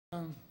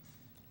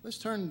Let's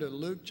turn to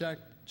Luke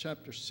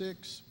chapter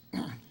 6.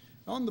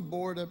 On the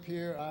board up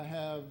here, I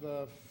have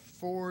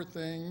 4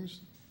 things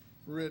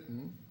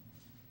written,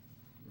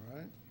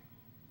 right?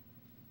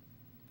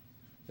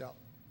 Yeah.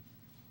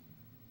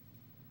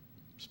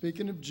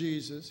 Speaking of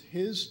Jesus,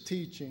 his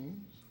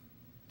teachings,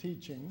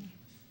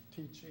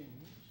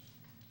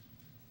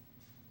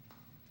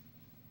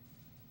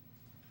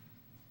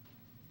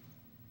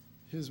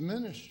 his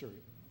ministry,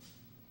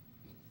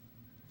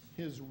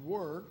 his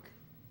work,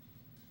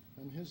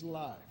 and his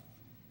life.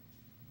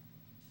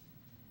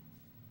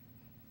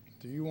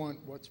 Do you want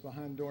what's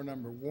behind door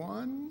number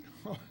 1?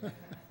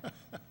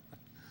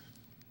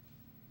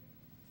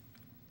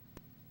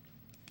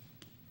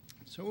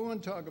 So we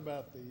want to talk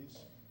about these.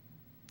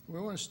 We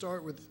want to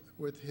start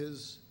with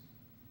his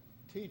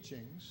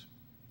teachings.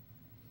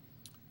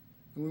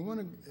 And we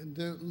want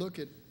to look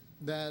at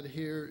that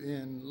here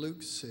in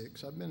Luke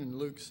 6. I've been in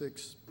Luke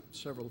 6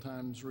 several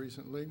times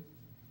recently.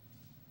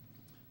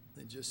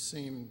 They just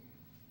seems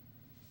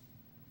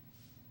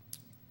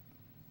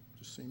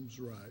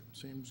right,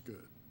 seems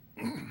good.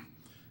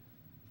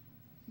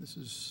 This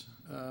is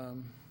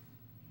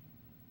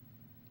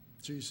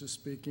Jesus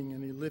speaking,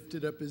 and he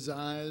lifted up his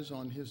eyes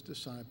on his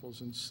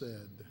disciples and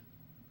said,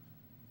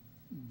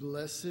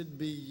 "Blessed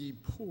be ye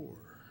poor,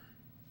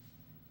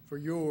 for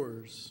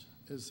yours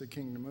is the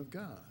kingdom of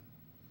God.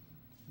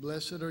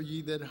 Blessed are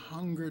ye that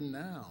hunger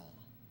now,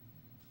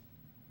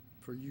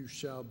 for you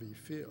shall be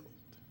filled.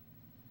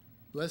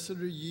 Blessed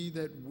are ye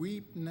that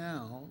weep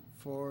now,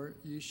 for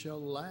ye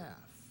shall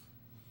laugh."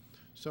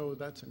 So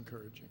that's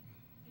encouraging.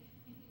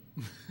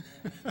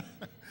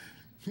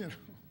 You know,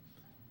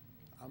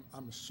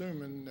 I'm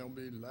assuming there'll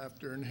be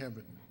laughter in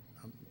heaven.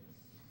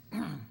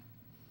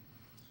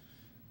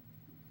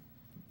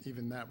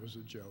 Even that was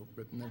a joke,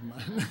 but never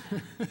mind.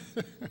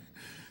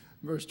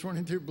 Verse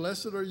 22,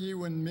 "Blessed are ye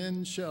when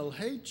men shall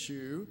hate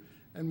you,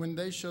 and when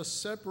they shall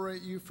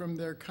separate you from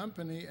their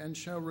company, and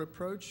shall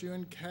reproach you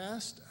and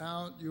cast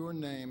out your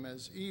name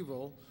as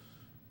evil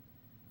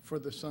for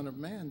the Son of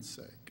Man's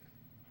sake.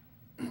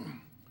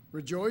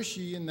 Rejoice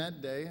ye in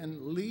that day,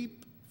 and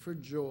leap for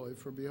joy,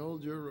 for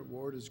behold, your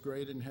reward is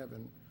great in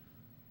heaven.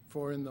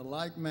 For in the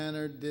like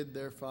manner did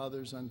their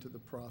fathers unto the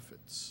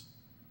prophets.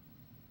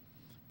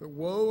 But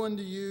woe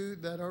unto you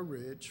that are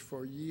rich,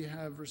 for ye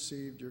have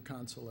received your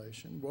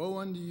consolation. Woe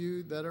unto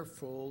you that are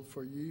full,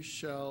 for ye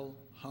shall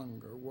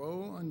hunger.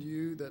 Woe unto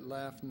you that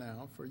laugh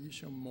now, for ye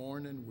shall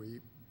mourn and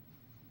weep.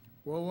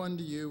 Woe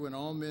unto you when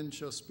all men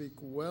shall speak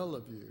well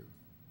of you,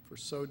 for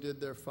so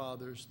did their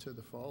fathers to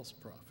the false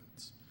prophets."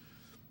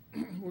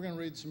 We're going to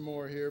read some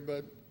more here,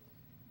 but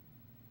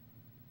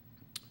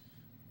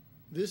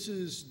this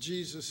is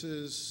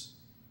Jesus's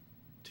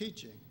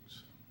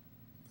teachings.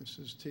 This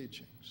is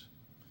teachings.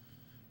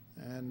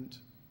 And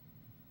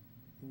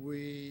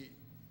we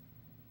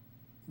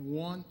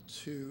want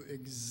to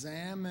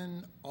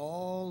examine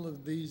all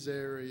of these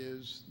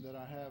areas that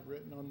I have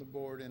written on the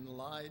board in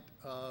light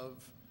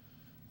of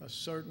a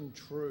certain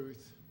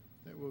truth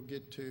that we'll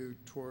get to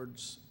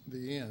towards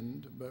the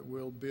end, but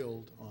we'll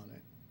build on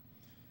it.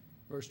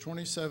 Verse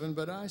 27,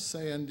 "But I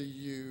say unto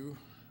you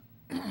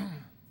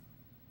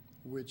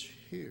which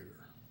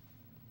hear,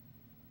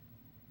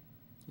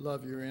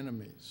 love your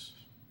enemies.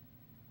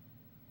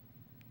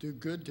 Do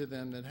good to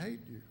them that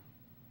hate you.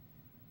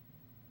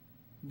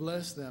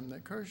 Bless them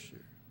that curse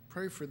you.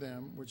 Pray for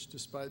them which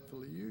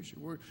despitefully use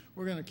you."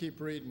 We're going to keep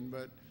reading,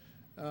 but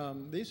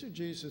these are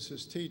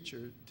Jesus'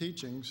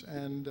 teachings,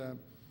 and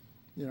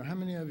how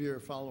many of you are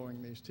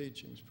following these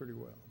teachings pretty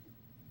well?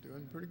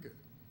 Doing pretty good.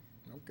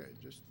 Okay,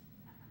 just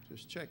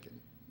checking.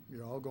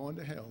 You're all going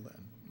to hell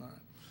then. All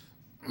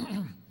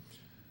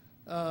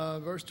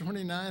right. Verse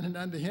 29, "And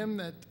unto him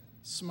that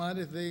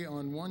smiteth thee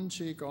on one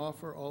cheek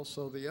offer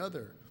also the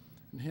other.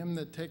 And him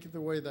that taketh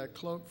away thy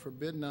cloak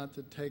forbid not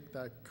to take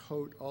thy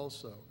coat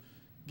also.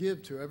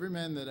 Give to every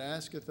man that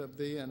asketh of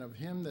thee, and of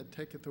him that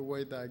taketh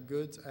away thy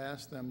goods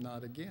ask them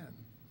not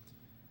again.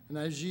 And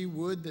as ye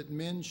would that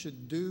men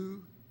should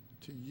do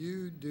to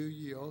you, do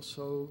ye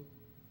also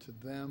to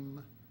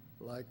them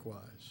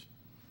likewise.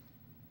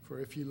 For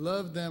if ye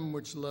love them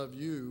which love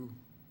you,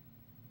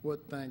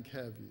 what thank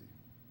have ye?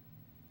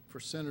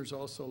 For sinners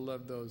also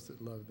love those that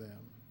love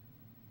them.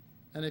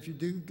 And if you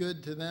do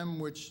good to them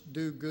which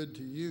do good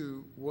to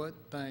you,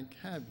 what thank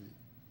have ye?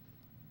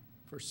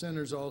 For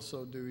sinners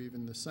also do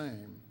even the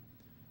same.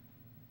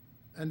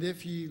 And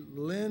if ye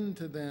lend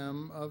to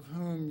them of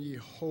whom ye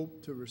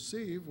hope to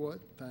receive,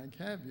 what thank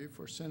have ye?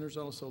 For sinners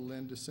also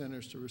lend to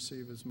sinners to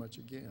receive as much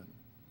again.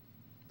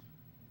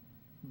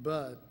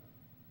 But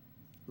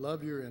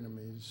love your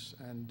enemies,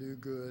 and do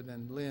good,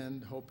 and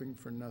lend, hoping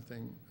for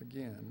nothing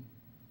again.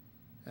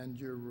 And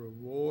your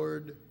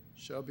reward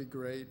shall be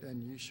great,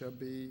 and ye shall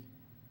be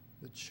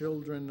the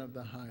children of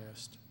the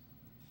highest.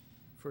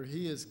 For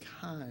he is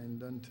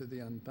kind unto the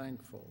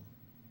unthankful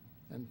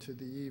and to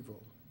the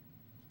evil.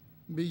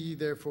 Be ye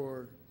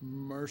therefore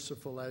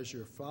merciful as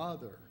your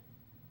Father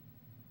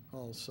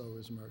also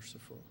is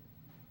merciful.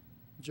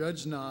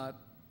 Judge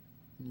not,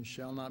 and you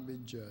shall not be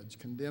judged.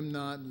 Condemn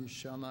not, and you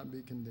shall not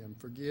be condemned.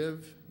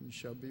 Forgive, and you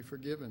shall be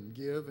forgiven.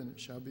 Give, and it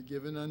shall be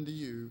given unto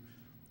you.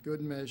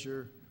 Good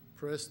measure,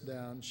 pressed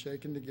down,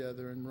 shaken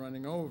together, and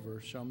running over,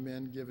 shall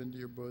men give into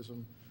your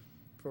bosom.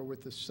 For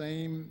with the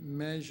same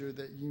measure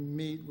that you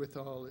meet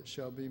withal, it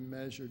shall be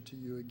measured to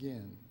you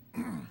again.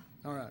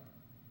 All right.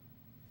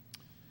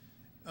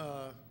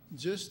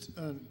 Just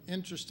an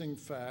interesting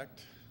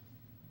fact.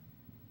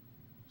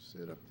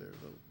 Sit up there,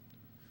 little.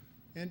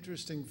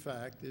 Interesting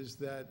fact is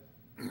that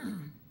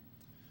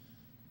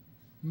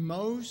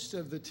most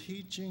of the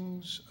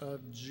teachings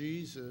of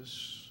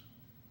Jesus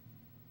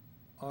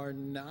are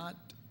not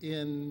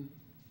in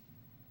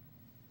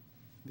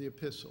the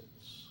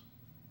epistles.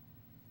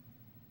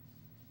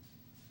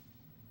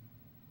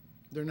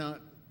 They're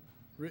not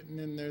written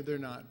in there. They're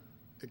not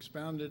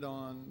expounded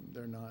on.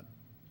 They're not,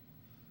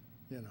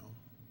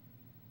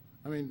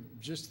 I mean,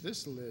 just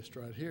this list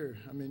right here.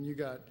 I mean, you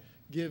got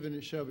give and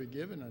it shall be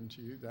given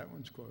unto you. That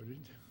one's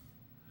quoted.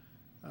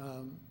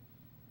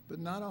 But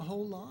not a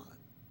whole lot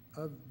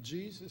of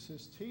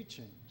Jesus'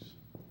 teachings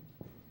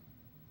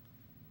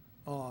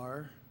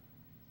are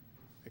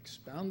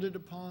expounded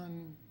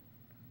upon,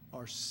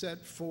 are set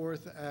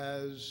forth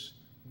as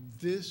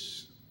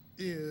this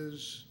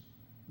is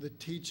the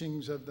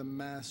teachings of the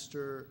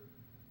Master,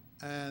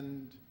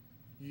 and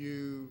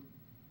you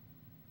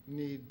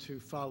need to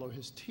follow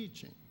his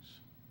teachings.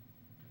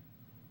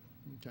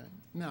 Okay.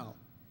 Now,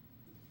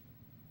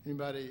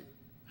 anybody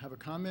have a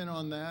comment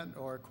on that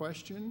or a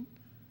question?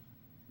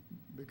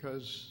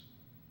 Because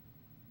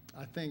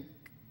I think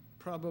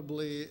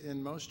probably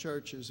in most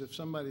churches, if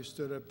somebody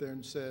stood up there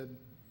and said,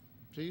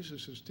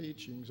 Jesus'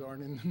 teachings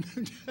aren't in the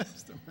New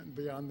Testament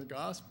beyond the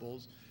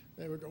Gospels,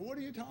 they would go, what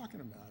are you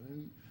talking about?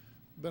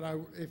 But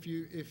if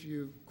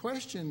you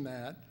question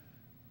that,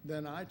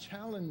 then I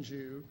challenge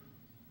you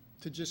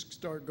to just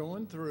start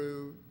going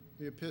through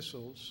the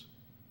epistles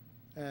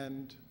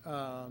and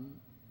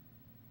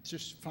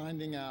just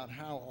finding out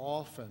how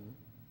often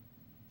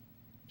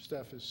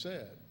stuff is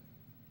said.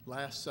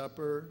 Last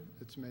Supper,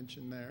 it's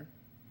mentioned there.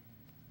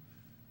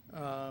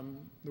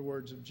 The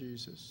words of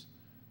Jesus.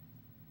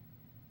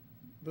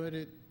 But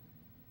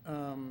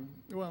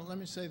well, let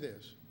me say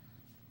this.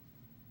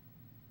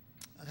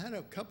 I had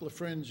a couple of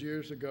friends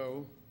years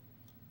ago,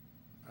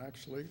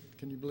 actually,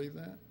 can you believe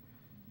that?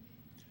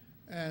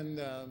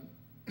 And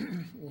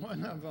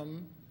one of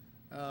them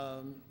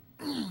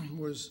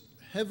was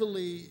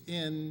heavily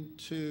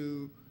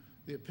into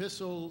the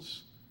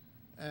epistles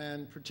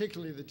and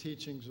particularly the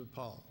teachings of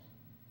Paul.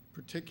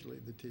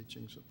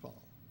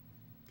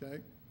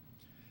 Okay?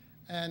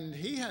 And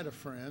he had a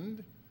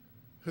friend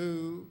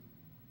who,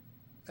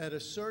 at a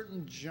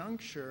certain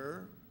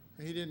juncture,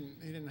 he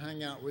didn't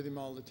hang out with him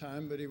all the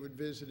time, but he would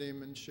visit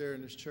him and share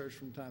in his church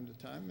from time to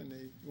time. And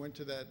he went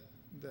to that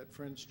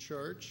friend's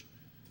church.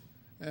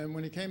 And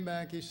when he came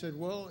back, he said,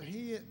 well,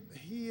 he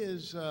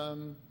has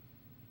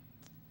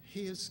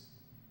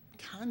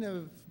kind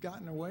of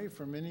gotten away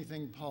from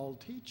anything Paul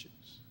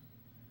teaches.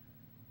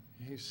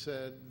 He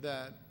said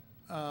that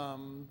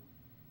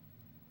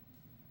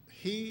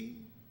he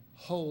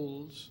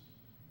holds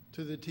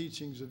to the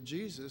teachings of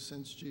Jesus,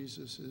 since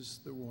Jesus is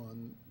the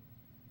one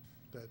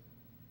that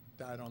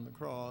died on the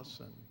cross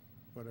and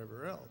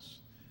whatever else.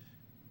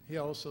 He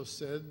also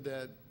said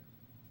that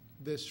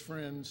this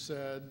friend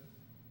said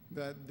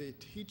that the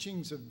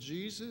teachings of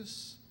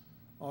Jesus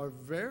are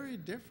very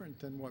different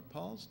than what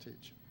Paul's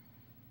teaching.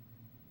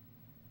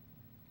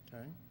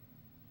 Okay?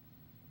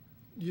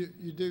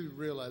 You do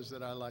realize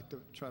that I like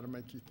to try to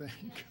make you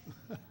think.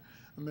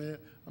 I mean,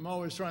 I'm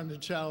always trying to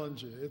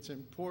challenge you. It's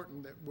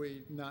important that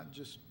we not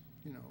just,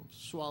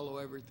 swallow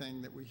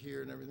everything that we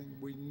hear and everything.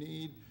 We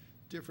need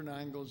different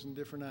angles and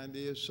different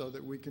ideas so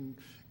that we can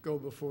go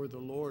before the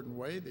Lord and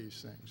weigh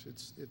these things.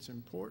 It's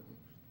important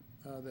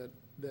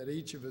that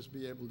each of us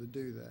be able to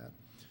do that.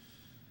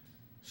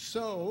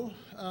 So,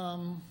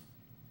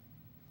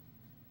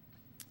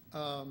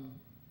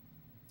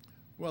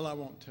 well, I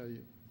won't tell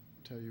you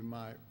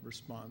my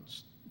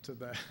response to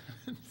that.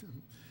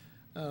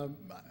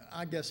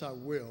 I guess I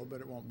will,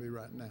 but it won't be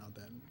right now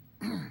then.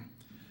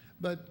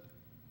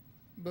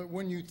 But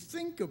when you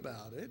think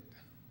about it,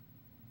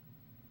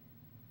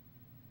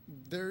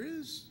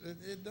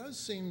 it does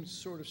seem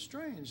sort of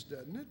strange,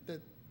 doesn't it,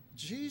 that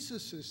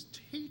Jesus'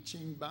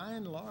 teaching, by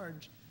and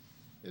large,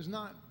 is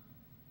not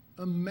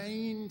a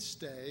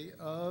mainstay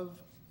of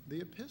the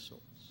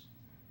epistles.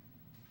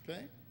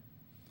 Okay?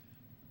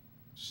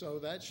 So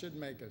that should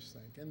make us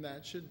think, and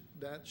that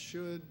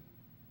should,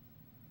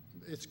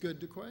 it's good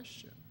to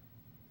question.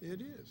 It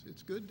is.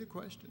 It's good to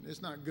question.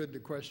 It's not good to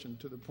question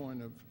to the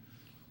point of,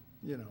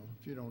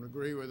 if you don't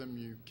agree with them,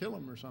 you kill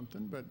them or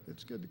something, but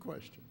it's good to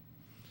question.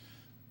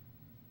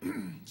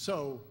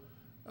 So,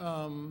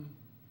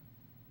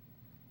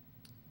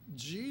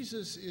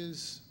 Jesus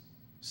is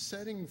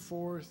setting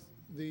forth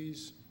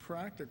these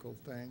practical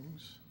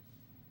things,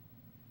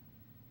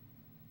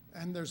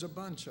 and there's a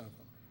bunch of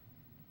them,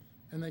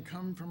 and they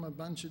come from a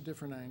bunch of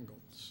different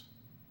angles,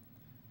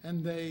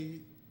 and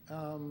they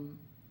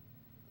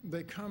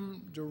they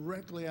come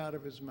directly out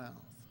of his mouth.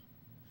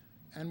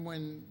 And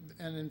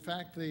in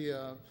fact,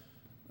 the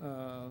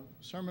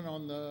Sermon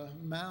on the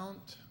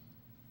Mount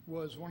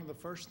was one of the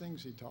first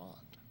things he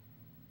taught,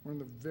 one of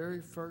the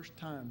very first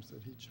times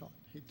that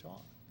he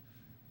taught.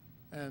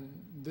 And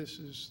this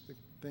is the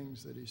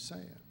things that he's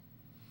saying.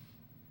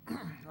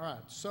 All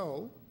right,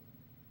 so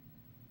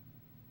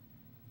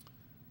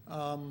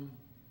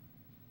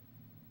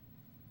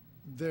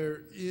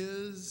there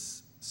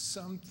is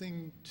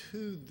something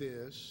to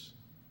this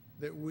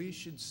that we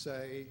should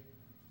say,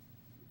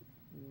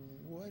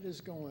 what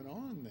is going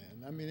on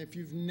then? I mean, if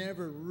you've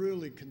never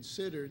really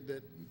considered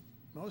that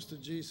most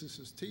of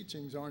Jesus'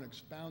 teachings aren't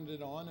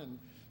expounded on and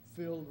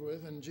filled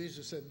with, and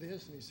Jesus said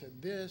this, and he said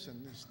this,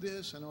 and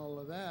this, and all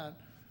of that,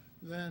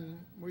 then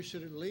we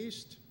should at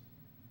least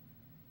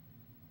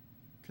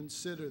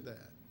consider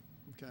that,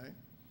 okay?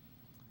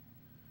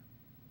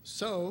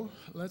 So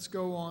let's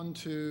go on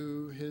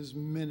to his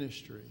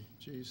ministry,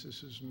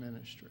 Jesus'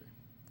 ministry,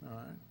 all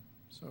right?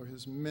 So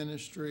his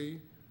ministry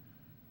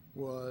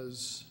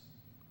was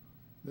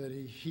that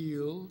he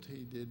healed,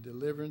 he did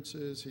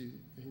deliverances, he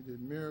did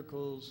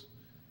miracles,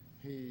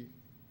 he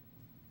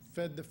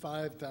fed the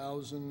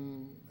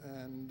 5,000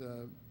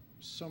 and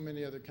so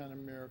many other kind of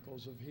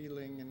miracles of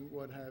healing and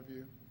what have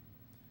you,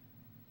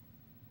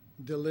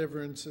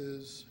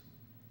 deliverances.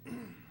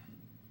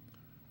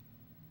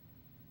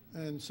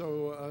 And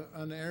so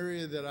an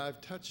area that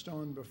I've touched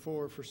on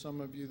before for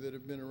some of you that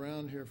have been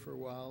around here for a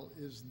while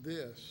is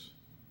this.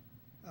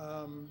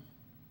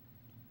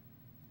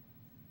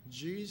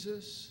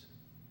 Jesus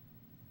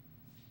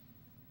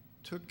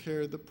took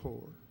care of the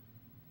poor,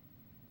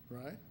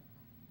 right?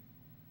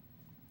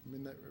 I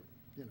mean, that,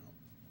 you know,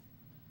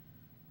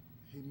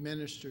 he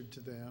ministered to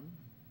them.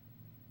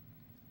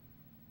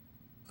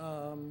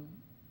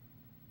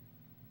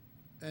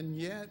 And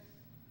yet,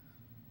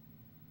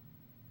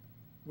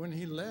 when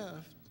he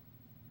left,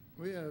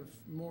 we have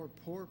more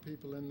poor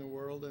people in the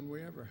world than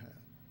we ever had.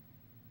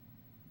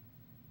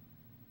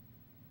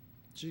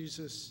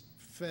 Jesus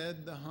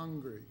fed the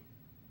hungry.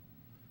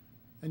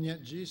 And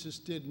yet Jesus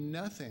did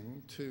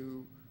nothing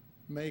to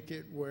make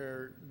it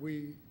where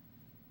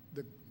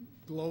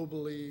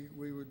globally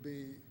we would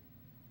be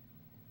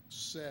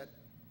set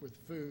with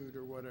food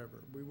or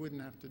whatever. We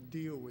wouldn't have to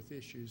deal with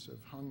issues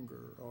of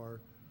hunger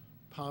or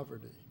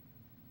poverty.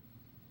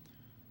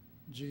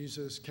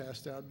 Jesus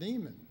cast out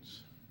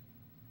demons.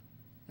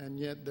 And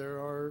yet there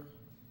are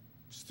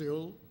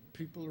still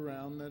people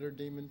around that are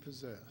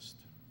demon-possessed.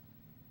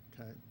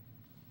 Okay?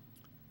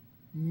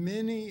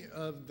 Many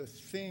of the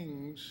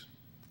things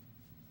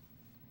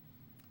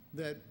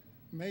that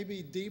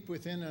maybe deep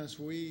within us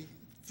we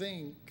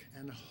think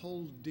and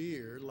hold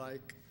dear,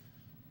 like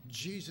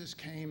Jesus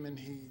came and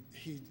he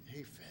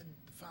fed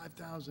the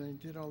 5,000,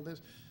 he did all this,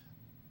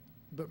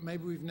 but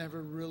maybe we've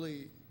never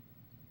really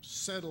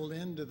settled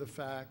into the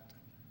fact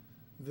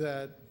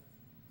that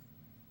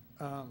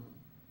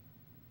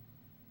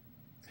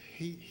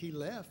he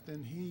left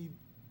and he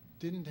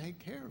didn't take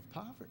care of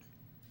poverty.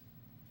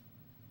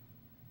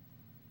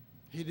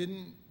 He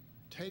didn't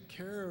take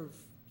care of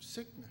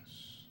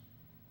sickness.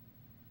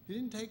 He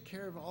didn't take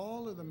care of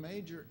all of the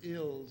major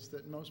ills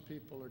that most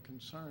people are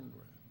concerned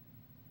with.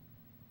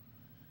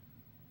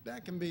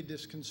 That can be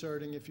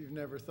disconcerting if you've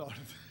never thought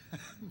of that.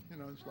 You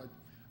know, it's like,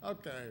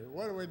 okay,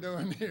 what are we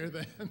doing here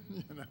then?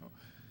 You know.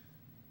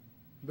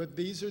 But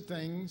these are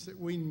things that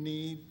we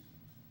need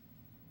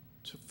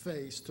to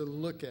face, to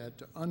look at,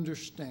 to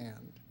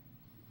understand,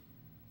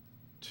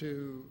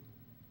 to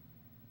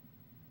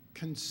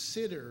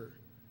consider,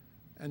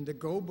 and to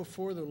go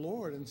before the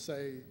Lord and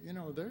say, you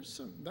know,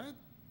 this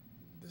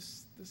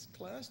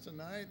class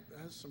tonight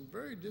has some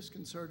very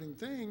disconcerting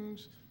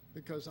things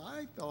because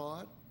I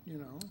thought, you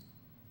know,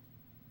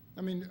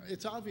 I mean,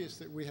 it's obvious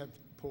that we have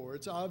poor.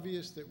 It's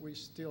obvious that we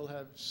still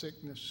have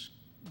sickness,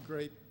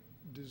 great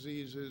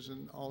diseases,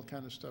 and all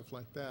kind of stuff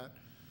like that.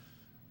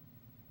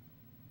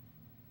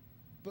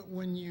 But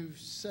when you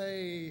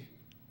say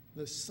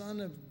the Son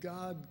of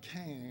God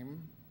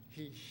came,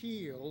 he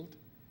healed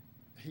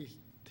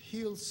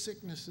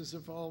sicknesses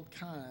of all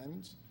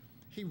kinds,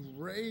 he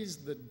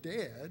raised the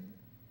dead,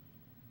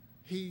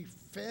 he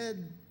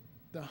fed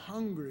the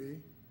hungry,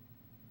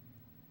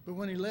 but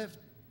when he left,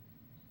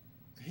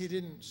 he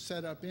didn't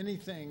set up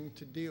anything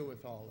to deal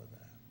with all of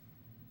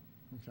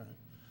that. Okay.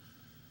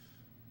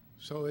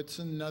 So it's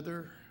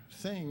another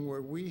thing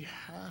where we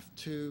have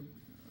to,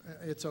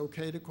 it's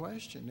okay to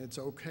question. It's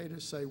okay to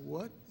say,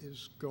 what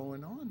is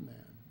going on, man?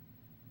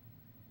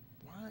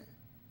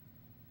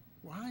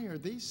 Why are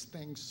these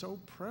things so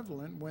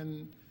prevalent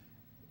when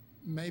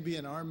maybe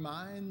in our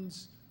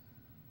minds,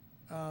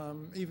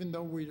 even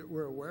though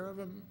we're aware of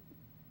them,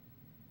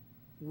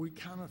 we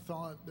kind of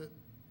thought that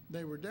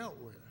they were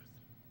dealt with?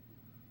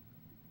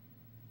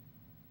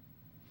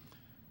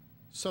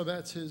 So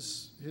that's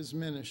his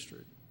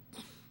ministry.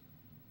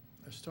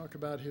 Let's talk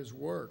about his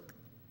work.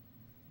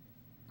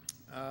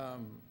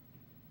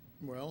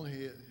 Well,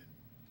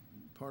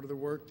 part of the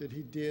work that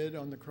he did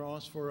on the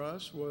cross for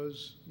us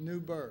was new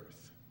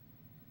birth,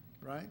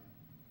 right?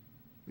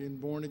 being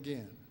born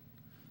again.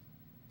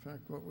 In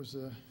fact, what was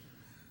the,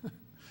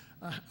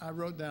 I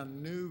wrote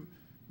down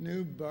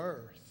new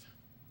birth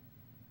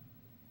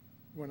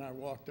when I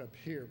walked up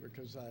here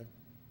because I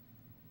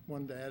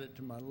wanted to add it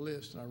to my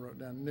list, and I wrote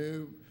down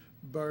new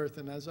birth,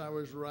 and as I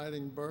was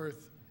writing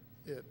birth,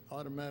 it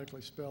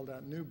automatically spelled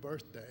out new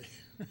birthday.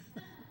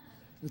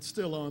 It's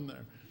still on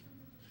there.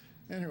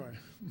 Anyway,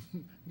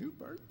 new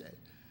birthday.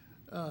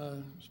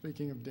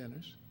 Speaking of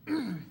Dennis.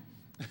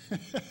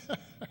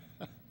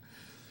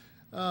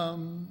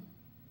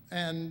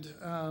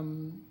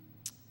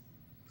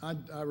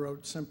 I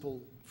wrote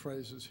simple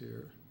phrases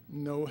here.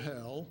 No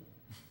hell.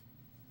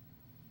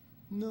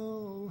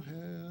 No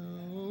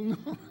hell.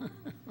 No.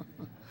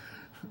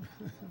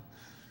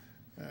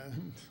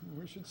 And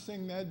we should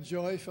sing that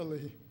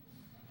joyfully.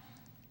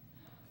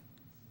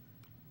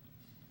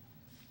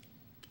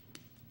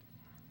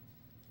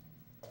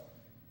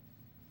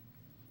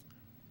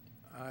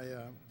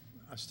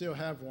 I still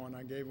have one.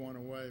 I gave one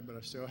away, but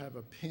I still have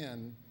a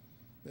pin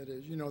that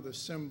is, you know, the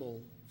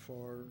symbol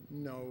for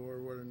no,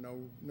 or where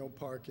no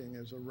parking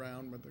is a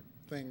round with a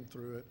thing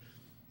through it,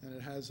 and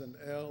it has an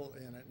L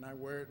in it, and I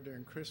wear it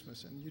during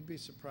Christmas, and you'd be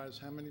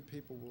surprised how many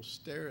people will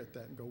stare at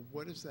that and go,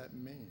 what does that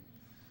mean?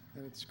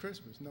 And it's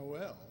Christmas,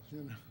 Noel,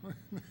 you know.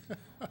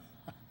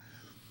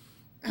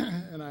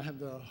 And I have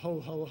the ho,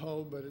 ho,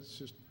 ho, but it's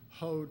just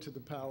ho to the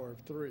power of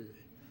 3.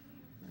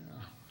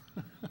 Yeah.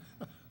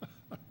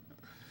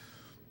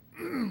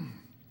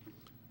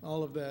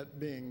 All of that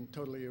being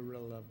totally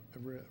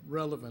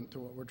irrelevant to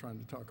what we're trying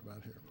to talk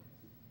about here.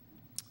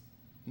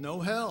 No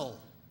hell.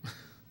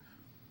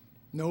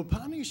 No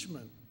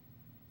punishment.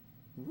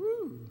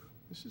 Woo,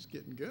 this is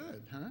getting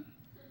good, huh?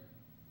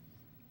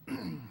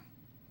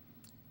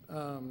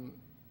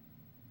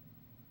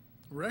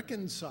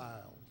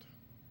 Reconciled.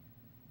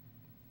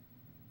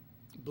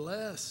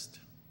 Blessed.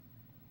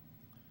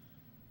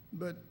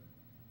 But,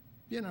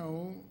 you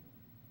know,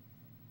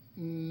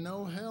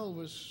 no hell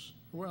was,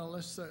 well,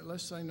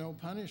 let's say no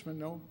punishment.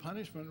 No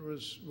punishment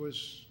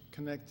was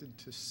connected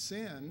to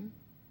sin.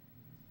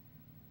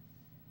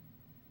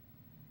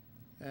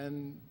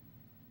 And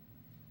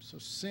so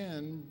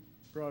sin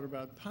brought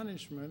about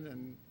punishment,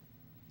 and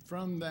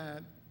from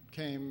that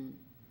came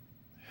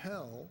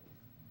hell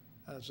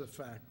as a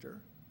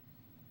factor.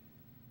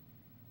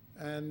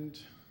 And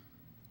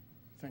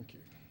thank you.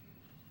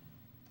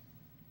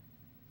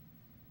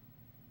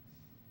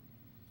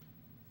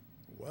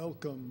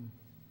 Welcome,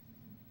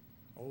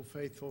 O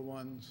faithful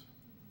ones.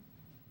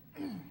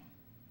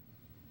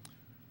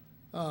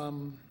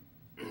 And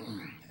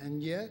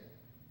yet,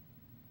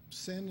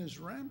 sin is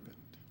rampant.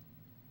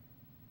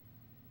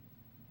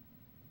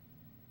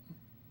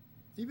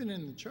 Even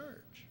in the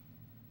church,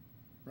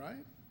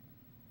 right?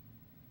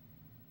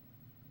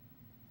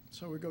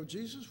 So we go,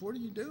 Jesus, what are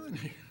you doing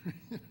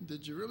here?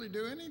 Did you really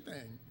do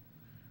anything?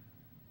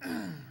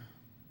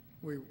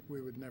 We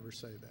would never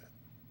say that.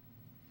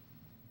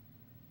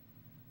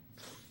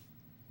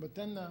 But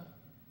then the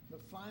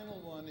final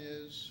one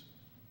is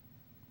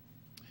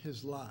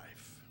his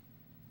life.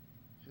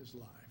 His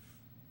life.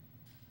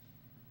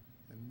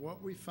 And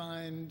what we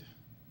find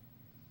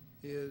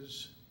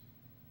is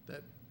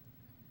that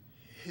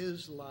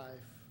his life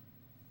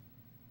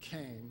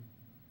came.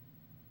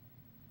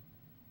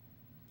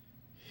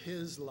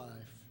 His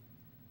life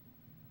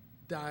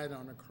died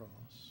on a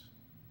cross.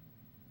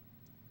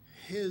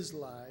 His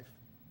life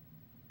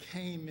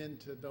came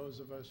into those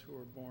of us who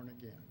are born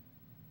again.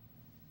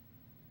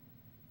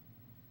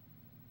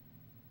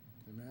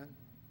 Amen?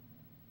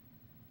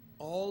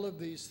 All of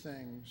these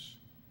things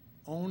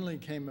only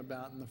came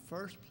about in the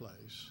first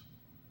place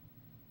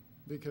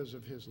because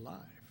of his life.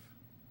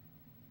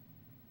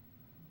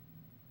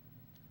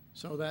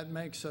 So that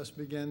makes us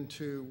begin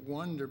to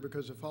wonder,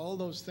 because of all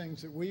those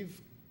things that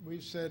we've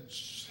said,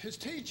 his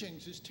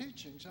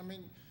teachings. I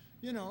mean,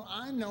 you know,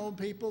 I know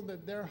people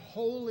that their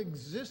whole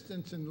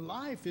existence in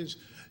life is,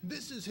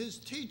 this is his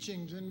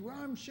teachings, and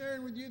I'm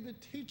sharing with you the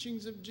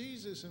teachings of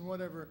Jesus and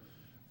whatever.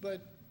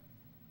 But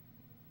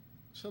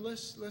so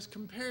let's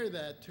compare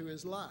that to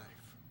his life,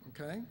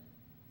 okay?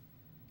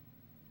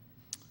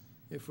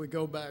 If we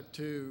go back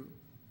to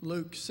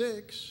Luke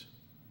 6,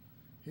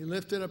 he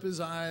lifted up his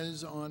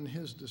eyes on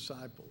his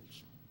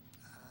disciples.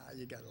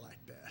 You got to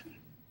like that.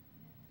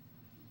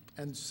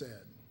 And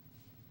said,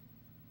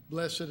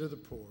 blessed are the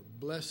poor,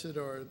 blessed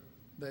are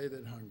they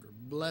that hunger,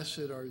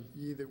 blessed are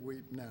ye that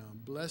weep now,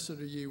 blessed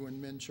are ye when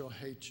men shall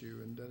hate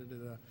you, and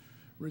da-da-da-da.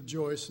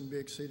 Rejoice and be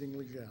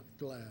exceedingly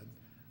glad.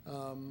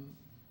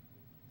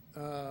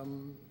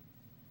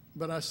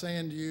 But I say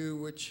unto you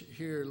which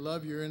hear,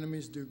 love your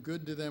enemies, do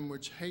good to them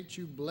which hate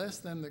you, bless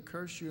them that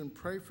curse you, and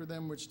pray for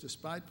them which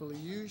despitefully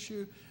use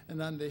you.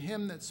 And unto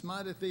him that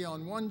smiteth thee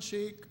on one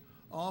cheek,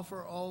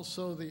 offer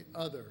also the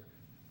other.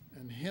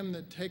 And him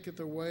that taketh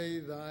away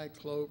thy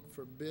cloak,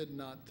 forbid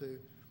not to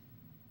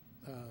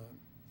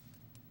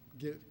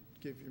give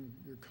him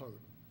your coat.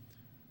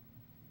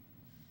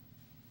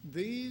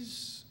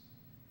 These,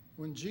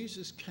 when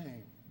Jesus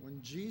came,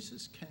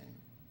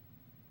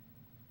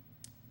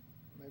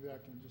 maybe I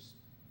can just,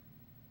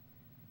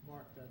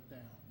 mark that down.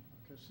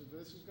 Okay, so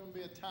this is going to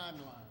be a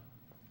timeline.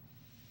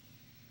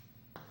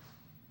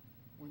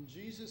 When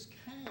Jesus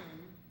came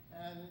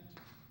and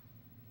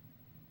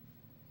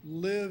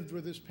lived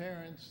with his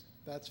parents,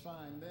 that's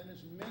fine. Then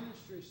his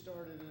ministry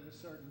started at a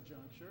certain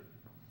juncture,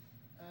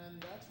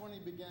 and that's when he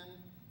began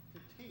to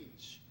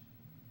teach.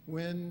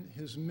 When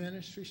his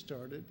ministry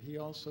started, he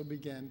also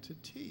began to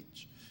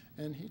teach,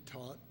 and he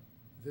taught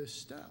this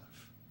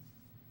stuff.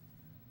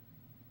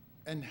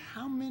 And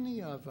how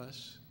many of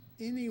us,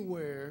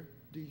 anywhere,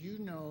 do you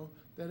know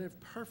that have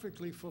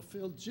perfectly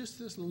fulfilled just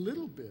this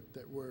little bit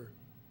that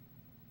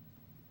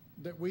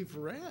we've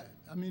read?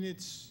 I mean,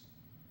 it's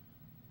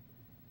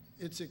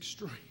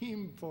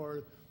extreme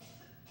for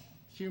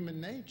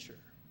human nature.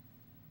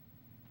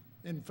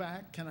 In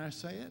fact, can I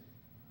say it?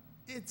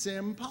 It's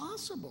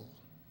impossible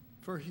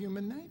for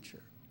human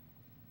nature.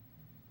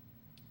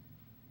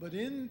 But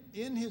in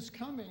his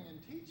coming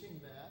and teaching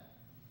that,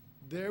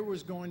 there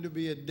was going to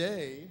be a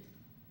day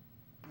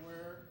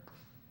where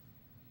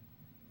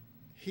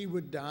he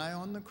would die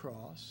on the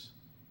cross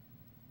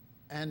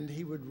and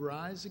he would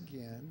rise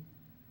again,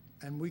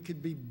 and we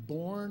could be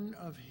born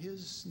of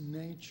his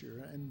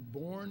nature and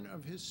born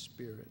of his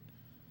spirit,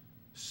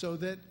 so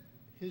that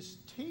his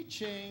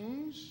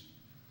teachings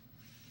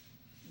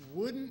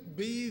wouldn't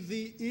be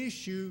the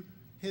issue.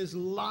 His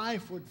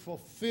life would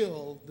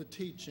fulfill the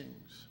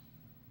teachings.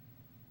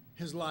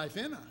 His life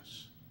in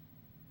us.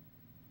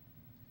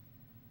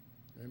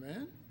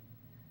 Amen?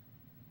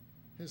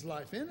 His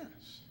life in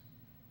us.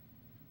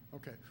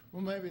 Okay,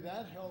 well, maybe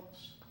that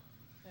helps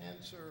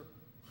answer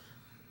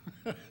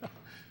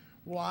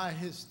why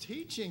his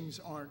teachings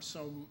aren't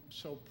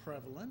so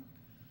prevalent.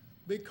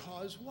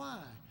 Because why?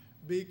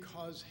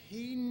 Because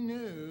he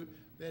knew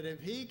that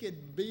if he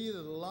could be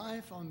the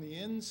life on the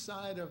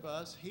inside of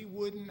us, he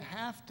wouldn't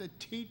have to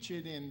teach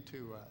it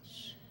into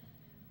us.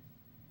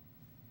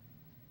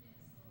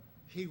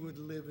 He would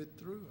live it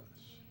through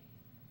us.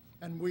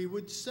 And we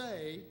would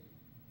say,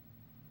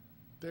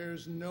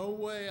 there's no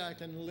way I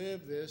can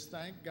live this.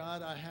 Thank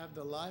God I have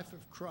the life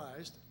of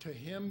Christ. To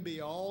him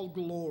be all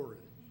glory.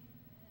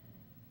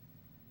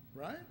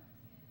 Right?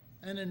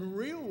 And in a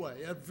real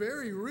way, a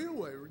very real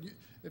way.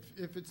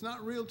 If it's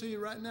not real to you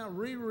right now,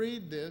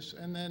 reread this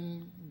and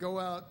then go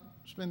out,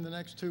 spend the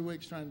next 2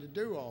 weeks trying to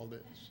do all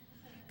this.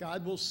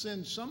 God will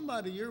send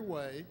somebody your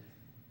way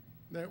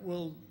that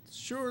will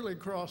surely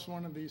cross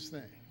one of these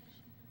things,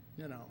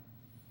 you know.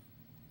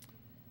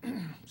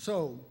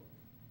 So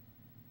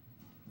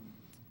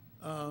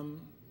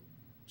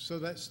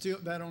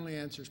that only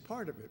answers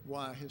part of it,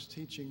 why his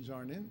teachings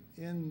aren't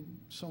in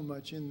so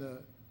much in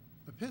the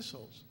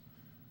epistles.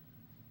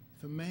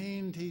 The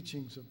main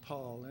teachings of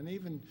Paul, and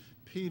even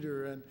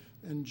Peter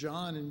and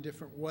John in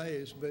different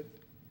ways, but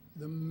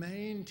the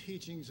main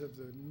teachings of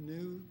the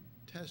New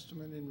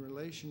Testament in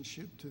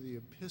relationship to the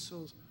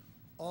epistles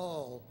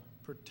all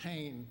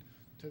pertain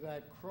to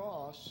that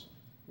cross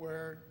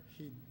where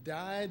he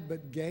died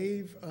but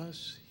gave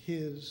us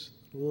his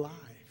life.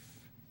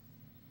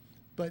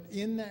 But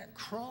in that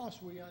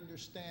cross we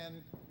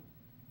understand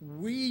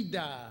we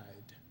died.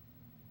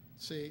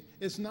 See,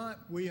 it's not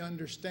we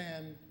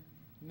understand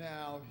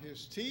now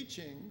his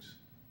teachings.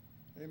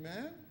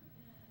 Amen?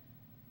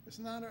 It's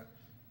not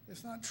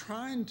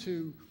trying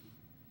to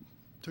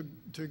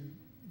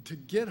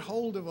get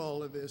hold of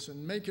all of this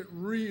and make it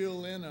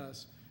real in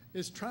us.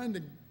 It's trying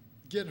to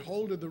get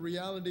hold of the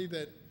reality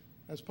that,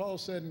 as Paul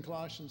said in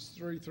Colossians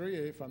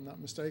 3:3, if I'm not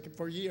mistaken,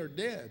 for ye are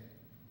dead,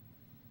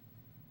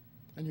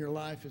 and your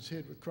life is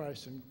hid with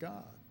Christ in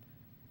God.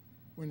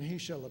 When he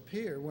shall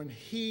appear, when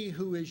he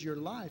who is your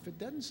life, it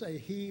doesn't say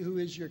he who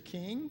is your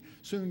king,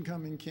 soon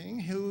coming king,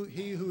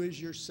 he who is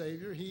your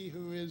savior, he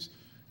who is,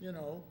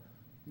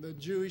 the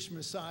Jewish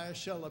Messiah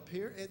shall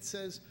appear. It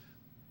says,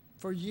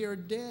 for ye are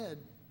dead,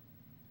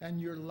 and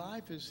your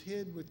life is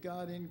hid with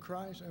God in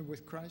Christ, and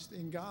with Christ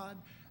in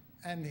God.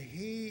 And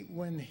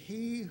when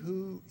he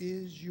who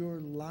is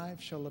your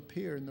life shall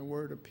appear, and the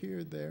word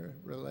appear there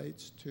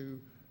relates to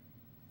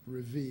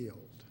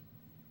revealed,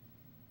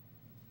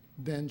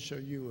 then shall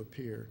you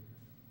appear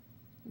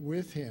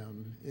with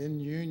him, in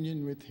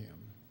union with him,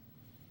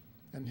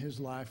 and his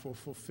life will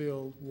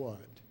fulfill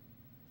what?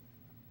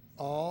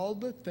 All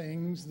the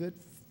things that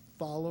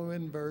follow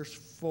in verse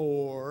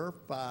 4,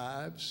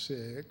 5,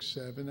 6,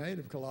 7, 8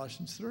 of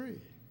Colossians 3.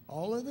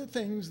 All of the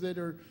things that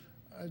are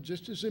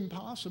just as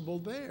impossible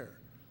there,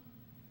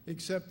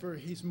 except for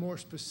he's more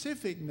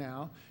specific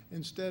now.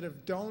 Instead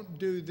of don't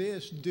do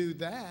this, do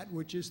that,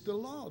 which is the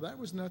law. That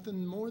was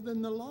nothing more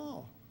than the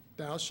law.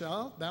 Thou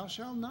shalt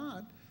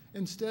not.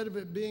 Instead of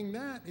it being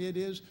that, it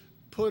is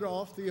put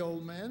off the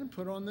old man and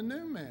put on the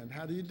new man.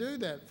 How do you do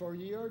that? For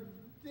ye are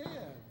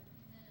dead.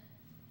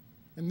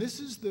 And this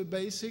is the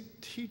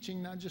basic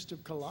teaching, not just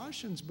of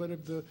Colossians, but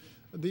of the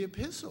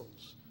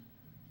epistles.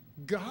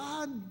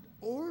 God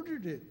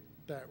ordered it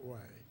that way.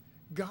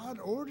 God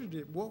ordered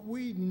it. What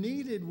we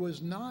needed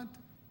was not,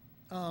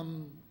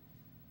 so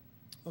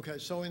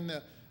in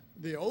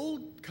the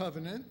old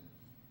covenant,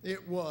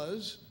 it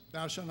was,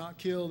 thou shalt not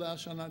kill, thou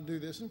shalt not do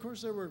this. And of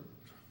course, there were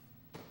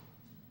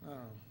I don't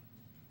know,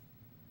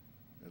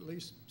 at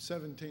least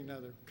 17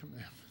 other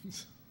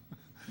commandments.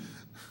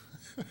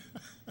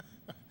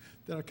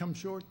 Did I come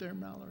short there,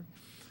 Mallory?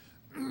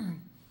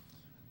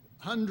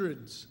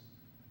 Hundreds.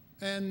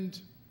 And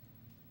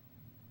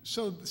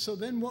so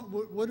then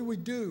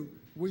what do?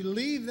 We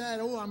leave that,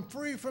 oh, I'm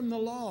free from the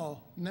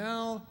law.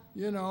 Now,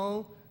 you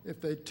know,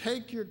 if they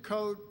take your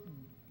coat,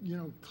 you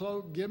know,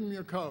 cloak, give them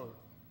your coat.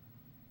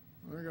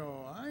 We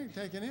go, I ain't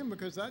taking him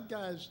because that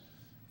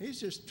he's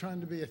just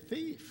trying to be a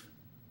thief.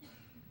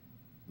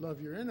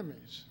 Love your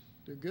enemies.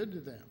 Do good to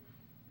them.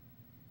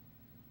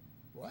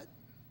 What?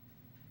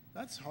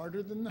 That's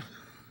harder than,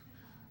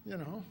 you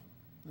know.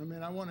 I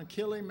mean, I want to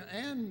kill him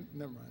and,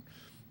 never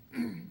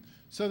mind.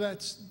 So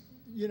that's,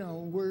 you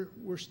know,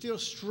 we're still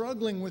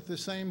struggling with the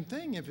same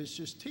thing if it's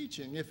just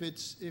teaching. If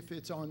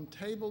it's on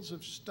tables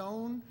of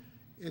stone,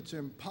 it's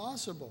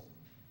impossible.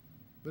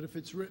 But if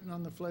it's written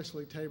on the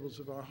fleshly tables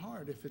of our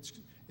heart,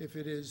 if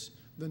it is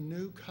the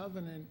new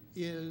covenant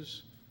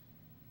is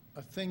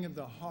a thing of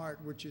the heart,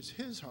 which is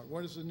his heart.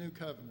 What is the new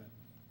covenant?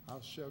 I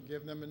shall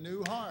give them a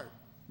new heart.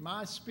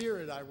 My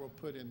spirit I will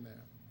put in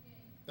them.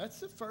 That's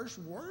the first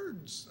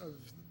words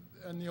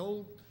in the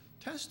Old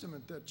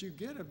Testament that you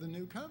get of the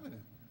new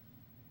covenant.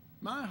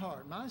 My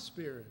heart, my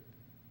spirit,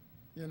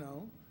 you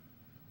know.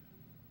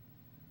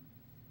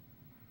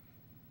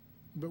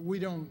 But we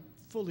don't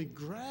fully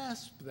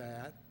grasp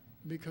that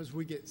because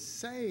we get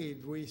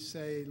saved. We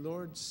say,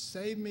 Lord,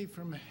 save me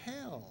from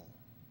hell.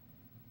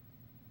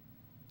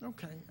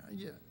 Okay,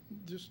 yeah,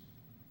 just,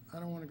 I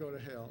don't want to go to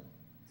hell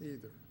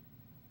either.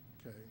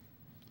 Okay.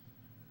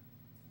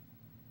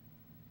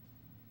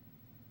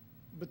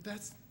 But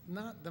that's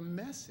not the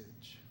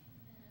message.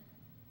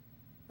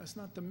 That's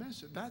not the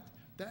message.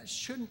 That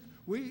shouldn't,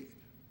 we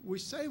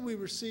say we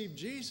received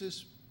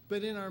Jesus,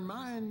 but in our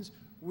minds,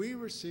 we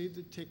received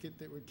the ticket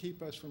that would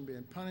keep us from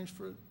being punished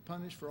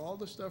for all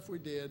the stuff we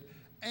did,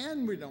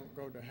 and we don't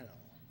go to hell.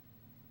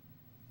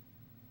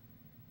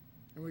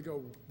 And we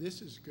go,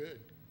 this is good,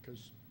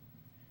 because,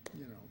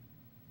 you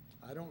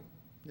know, I don't,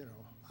 you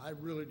know, I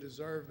really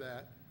deserve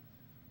that.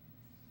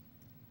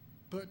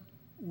 But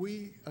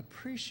we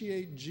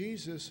appreciate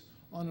Jesus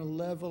on a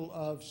level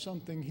of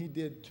something he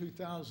did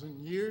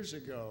 2,000 years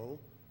ago.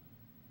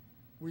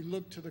 We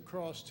look to the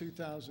cross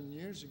 2,000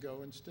 years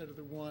ago instead of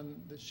the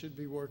one that should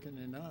be working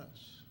in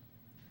us.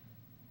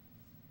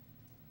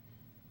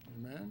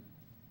 Amen?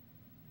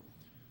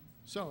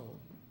 So,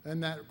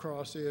 and that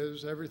cross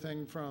is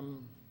everything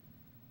from,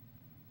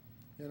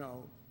 you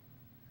know,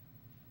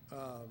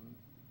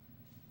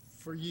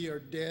 for ye are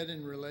dead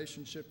in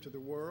relationship to the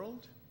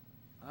world.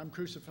 I'm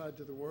crucified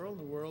to the world,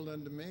 and the world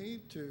unto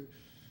me, to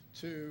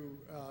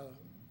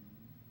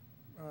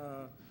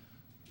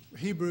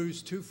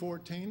Hebrews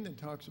 2:14 that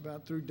talks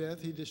about through death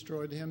he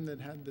destroyed him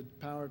that had the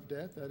power of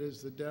death, that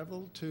is the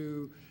devil,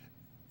 to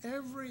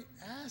every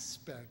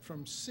aspect,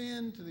 from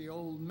sin to the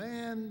old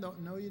man.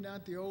 Know ye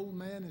not the old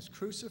man is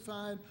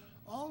crucified?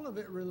 All of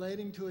it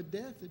relating to a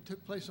death that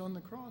took place on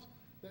the cross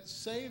that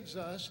saves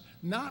us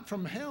not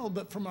from hell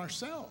but from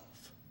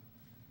ourselves.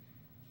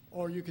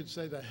 Or you could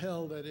say the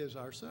hell that is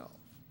ourself.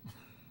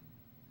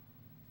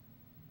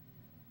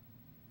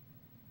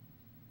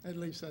 At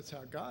least that's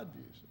how God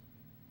views it.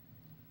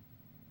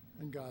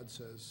 And God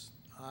says,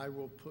 I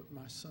will put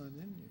my son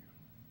in you.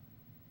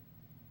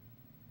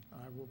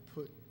 I will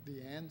put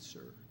the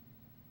answer,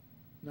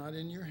 not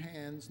in your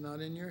hands, not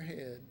in your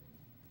head,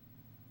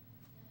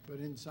 but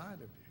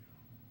inside of you.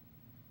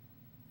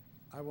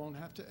 I won't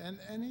have to,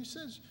 and he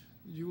says,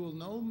 you will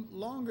no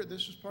longer,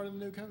 this is part of the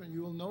new covenant,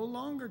 you will no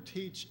longer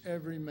teach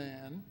every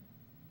man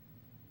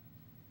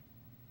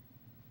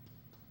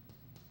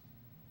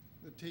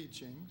the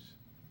teachings,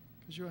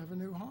 because you'll have a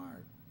new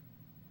heart.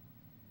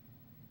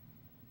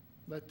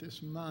 Let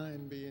this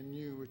mind be in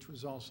you, which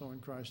was also in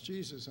Christ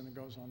Jesus. And it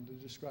goes on to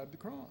describe the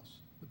cross,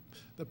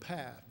 the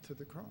path to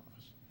the cross.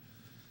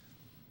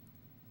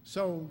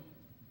 So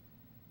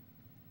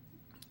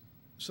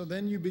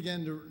then you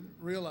begin to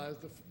realize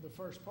the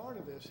first part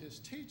of this, his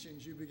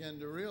teachings, you begin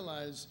to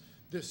realize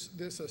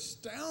this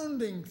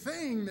astounding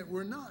thing that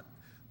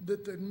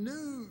the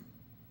New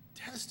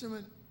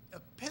Testament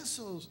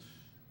epistles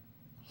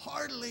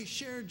hardly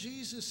share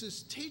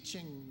Jesus'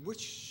 teaching,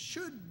 which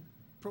should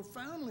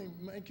profoundly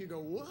make you go,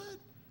 what?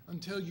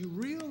 Until you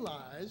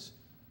realize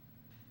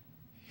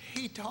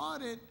he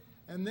taught it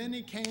and then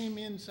he came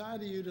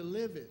inside of you to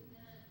live it.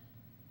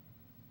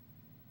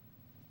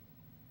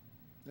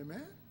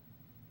 Amen?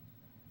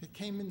 It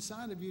came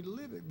inside of you to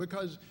live it.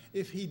 Because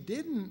if he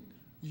didn't,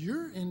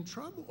 you're in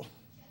trouble.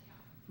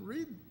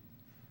 Read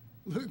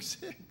Luke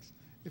 6.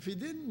 If he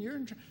didn't, you're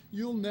in trouble.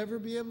 You'll never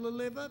be able to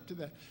live up to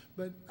that.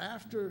 But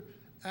after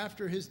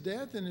his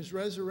death and his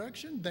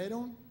resurrection,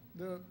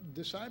 the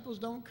disciples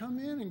don't come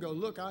in and go,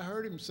 look, I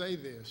heard him say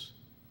this.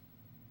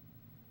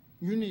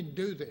 You need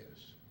to do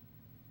this.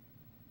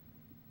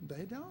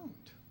 They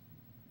don't.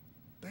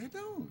 They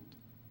don't.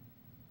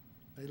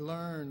 They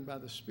learn by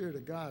the Spirit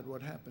of God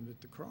what happened at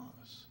the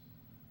cross.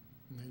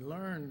 And they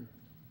learn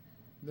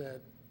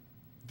that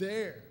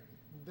there,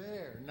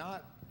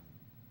 not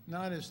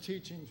not his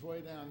teachings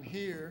way down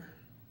here,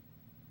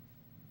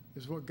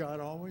 is what God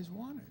always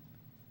wanted.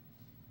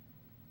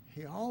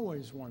 He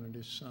always wanted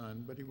his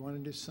son, but he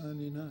wanted his son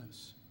in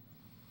us.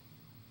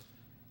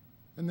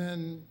 And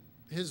then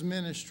his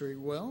ministry,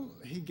 well,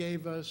 he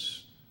gave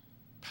us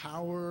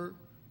power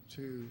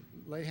to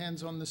lay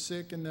hands on the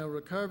sick and they'll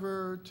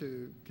recover,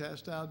 to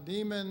cast out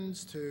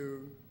demons,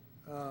 to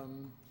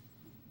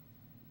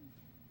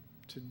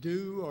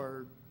do,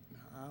 or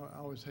I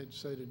always hate to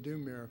say to do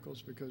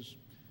miracles, because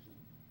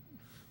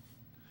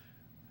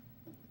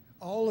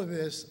all of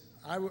this,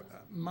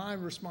 my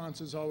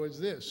response is always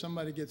this.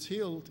 Somebody gets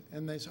healed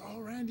and they say, oh,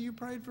 Randy, you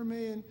prayed for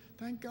me and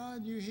thank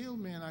God you healed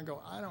me. And I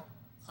go, I don't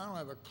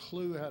have a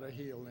clue how to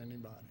heal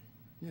anybody.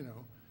 You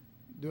know,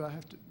 do I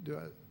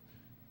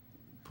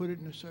put it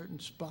in a certain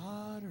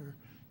spot, or,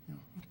 you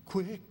know,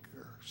 quick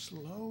or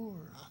slow,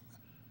 or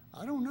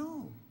I don't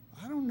know.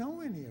 I don't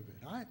know any of it.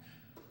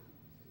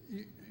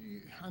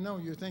 I know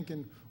you're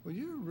thinking, well,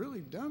 you're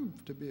really dumb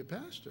to be a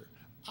pastor.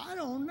 I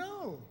don't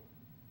know.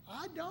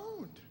 I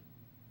don't.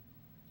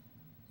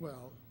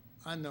 Well,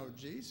 I know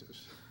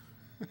Jesus,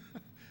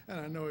 and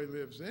I know he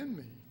lives in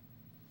me,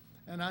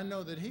 and I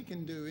know that he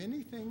can do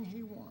anything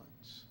he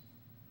wants.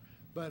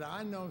 But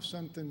I know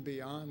something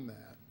beyond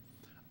that.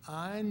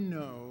 I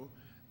know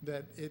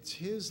that it's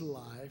his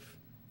life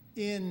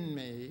in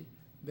me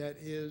that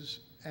is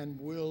and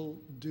will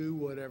do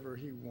whatever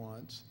he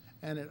wants.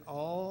 And it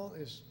all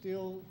is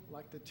still,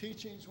 like the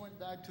teachings went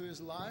back to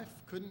his life,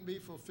 couldn't be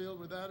fulfilled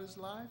without his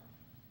life.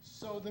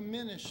 So the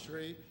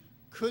ministry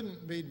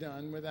couldn't be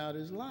done without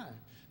his life.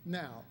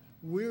 Now,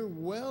 we're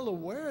well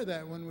aware of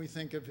that when we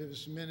think of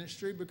his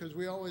ministry, because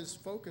we always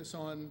focus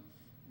on,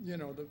 you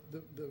know,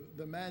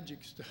 the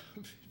magic stuff,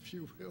 if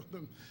you will,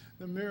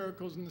 the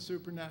miracles and the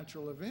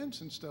supernatural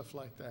events and stuff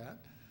like that.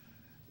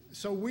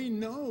 So we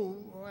know,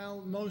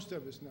 well, most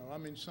of us know. I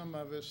mean, some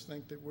of us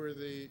think that we're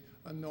the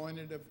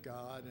anointed of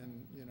God,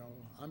 and, you know,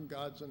 I'm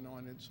God's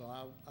anointed, so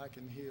I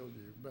can heal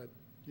you. But,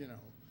 you know,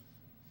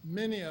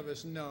 many of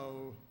us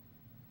know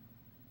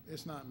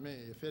it's not me.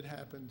 If it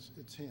happens,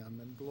 it's him,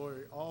 and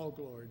glory, all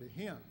glory to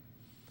him.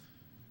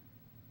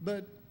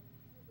 But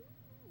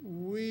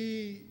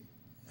we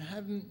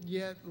haven't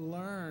yet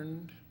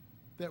learned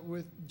that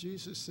with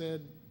Jesus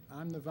said,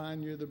 I'm the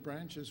vine, you're the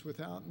branches.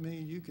 Without me,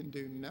 you can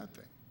do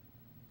nothing.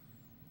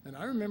 And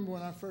I remember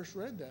when I first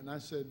read that, and I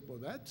said, well,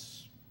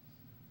 that's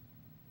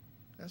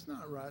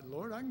not right,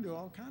 Lord. I can do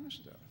all kind of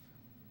stuff.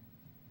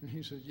 And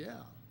he said,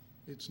 yeah,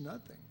 it's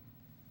nothing.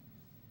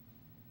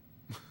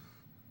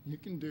 You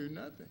can do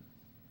nothing.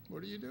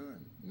 What are you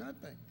doing?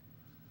 Nothing.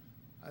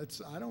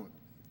 I don't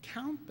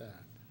count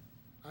that.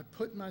 I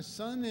put my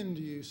son into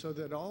you so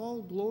that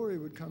all glory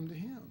would come to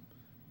him.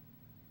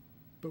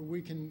 But we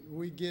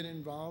get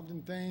involved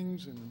in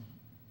things, and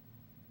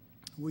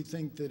we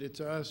think that it's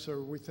us,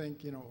 or we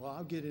think, you know, well,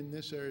 I'll get in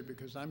this area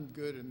because I'm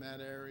good in that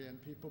area, and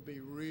people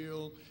be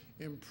real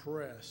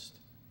impressed,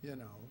 you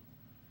know,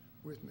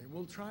 with me.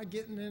 Well, try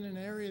getting in an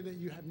area that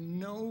you have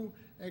no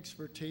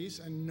expertise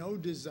and no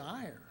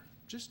desire.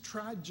 Just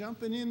try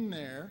jumping in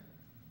there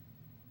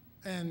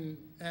and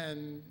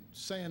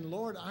saying,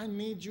 Lord, I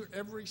need you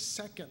every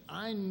second.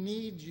 I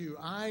need you.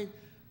 I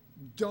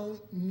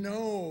don't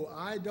know.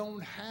 I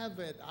don't have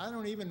it. I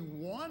don't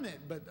even want it,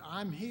 but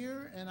I'm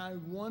here and I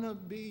want to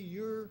be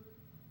your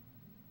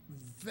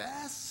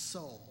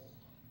vessel.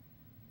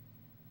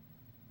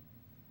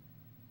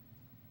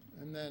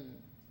 And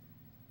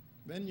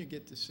then you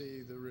get to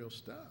see the real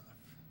stuff.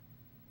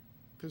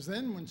 Because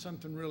then when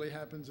something really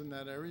happens in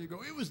that area, you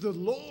go, it was the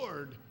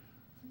Lord.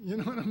 You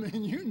know what I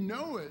mean? You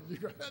know it. You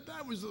go,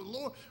 that was the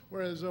Lord.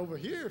 Whereas over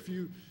here, if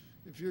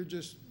you're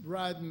just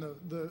riding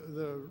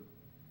the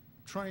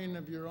train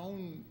of your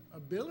own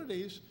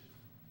abilities,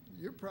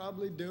 you're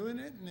probably doing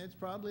it, and it's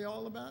probably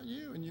all about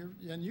you.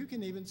 And you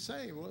can even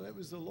say, well, it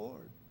was the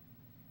Lord.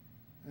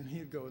 And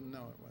he'd go, no,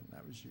 it wasn't.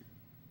 That was you.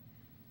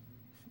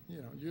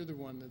 You know, you're the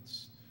one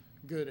that's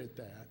good at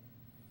that.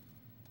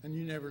 And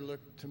you never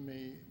looked to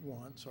me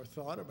once or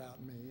thought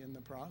about me in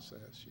the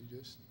process. You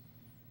just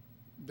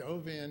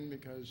dove in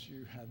because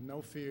you had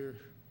no fear,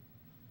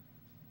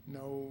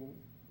 no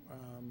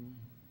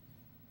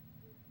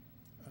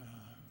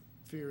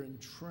fear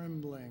and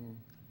trembling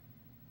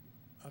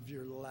of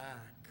your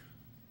lack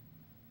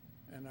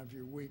and of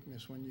your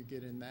weakness when you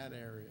get in that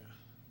area.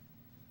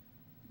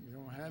 You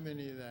don't have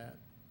any of that.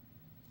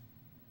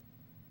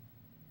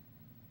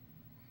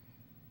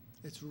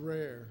 It's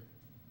rare.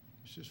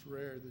 It's just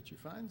rare that you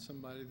find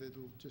somebody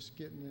that'll just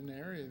get in an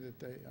area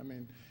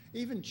that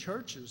even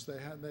churches,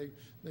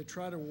 they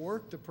try to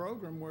work the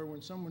program where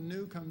when someone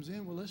new comes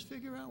in, well, let's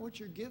figure out what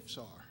your gifts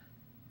are.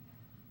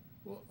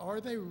 Well, are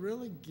they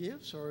really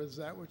gifts, or is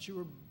that what you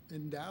were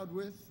endowed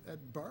with at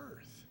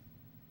birth?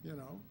 You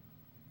know,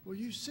 well,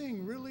 you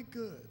sing really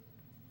good.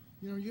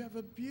 You know, you have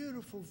a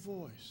beautiful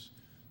voice.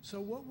 So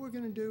what we're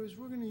going to do is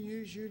we're going to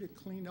use you to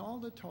clean all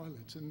the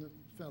toilets in the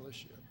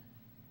fellowship.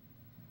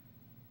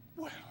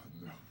 Well,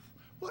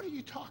 what are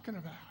you talking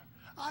about?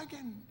 I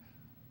can,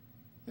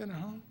 you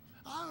know,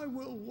 I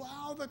will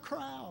wow the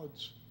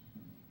crowds.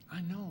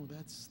 I know,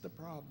 that's the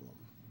problem.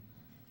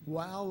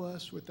 Wow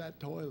us with that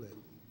toilet.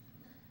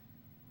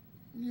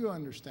 You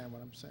understand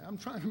what I'm saying. I'm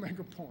trying to make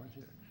a point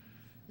here.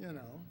 You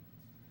know,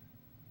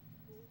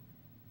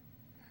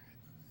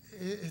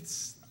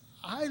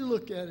 I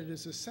look at it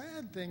as a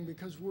sad thing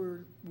because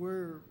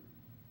we're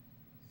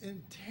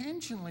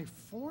intentionally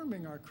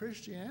forming our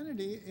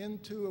Christianity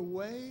into a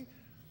way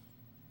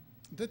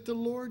that the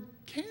Lord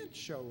can't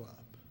show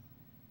up.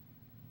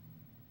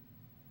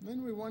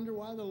 Then we wonder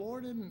why the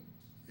Lord isn't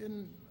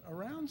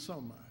around so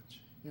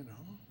much, you know.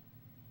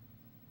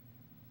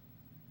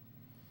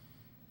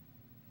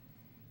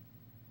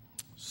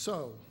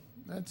 So,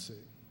 let's see.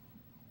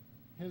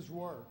 His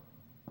work.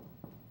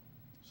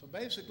 So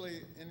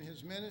basically, in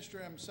his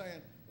ministry, I'm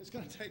saying it's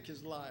going to take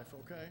his life,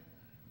 okay?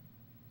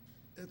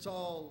 It's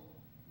all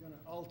going to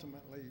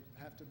ultimately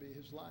have to be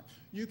his life.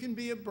 You can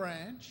be a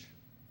branch.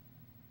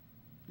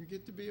 You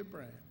get to be a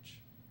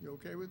branch. You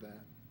okay with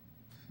that?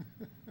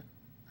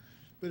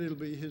 But it'll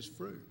be his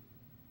fruit,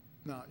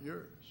 not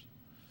yours.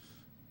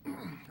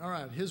 All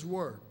right, his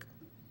work.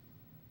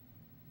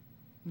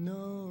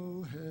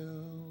 No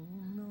hell,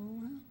 no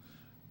hell.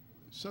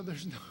 So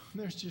there's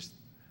just,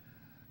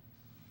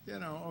 you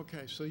know,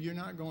 okay, so you're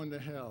not going to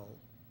hell.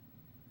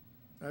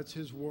 That's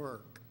his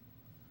work.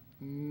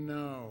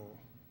 No,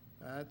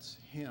 that's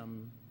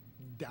him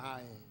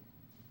dying.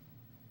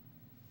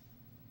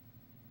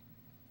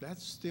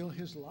 That's still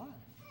his life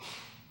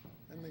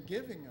and the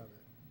giving of it.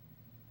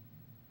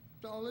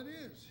 That's all it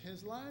is,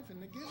 his life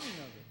and the giving of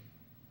it.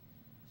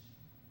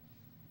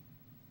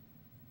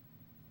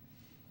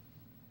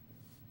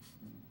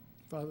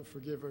 Father,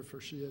 forgive her, for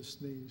she has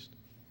sneezed.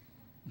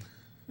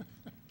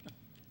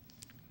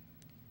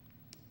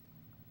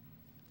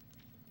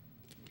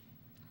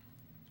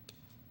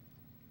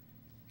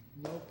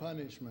 No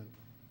punishment.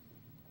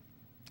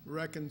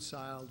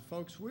 Reconciled.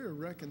 Folks, we're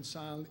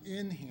reconciled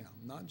in him,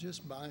 not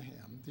just by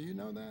him. Do you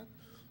know that?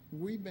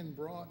 We've been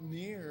brought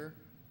near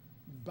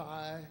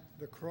by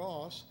the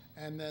cross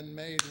and then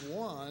made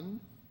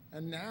one,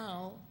 and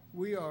now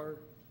we are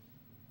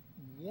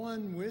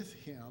one with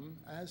him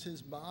as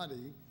his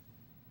body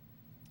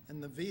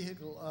and the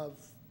vehicle of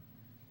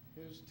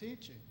his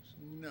teachings.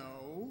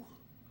 No.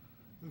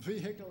 The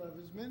vehicle of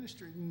his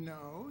ministry.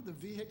 No. The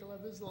vehicle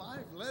of his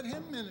life. Let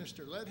him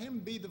minister. Let him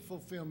be the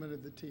fulfillment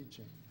of the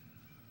teaching.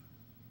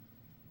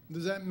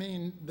 Does that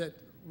mean that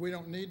we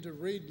don't need to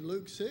read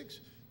Luke 6?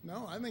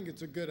 No, I think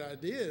it's a good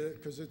idea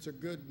because it's a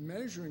good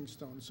measuring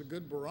stone. It's a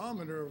good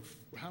barometer of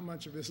how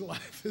much of his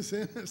life is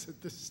in us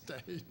at this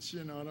stage.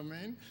 You know what I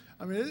mean?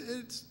 I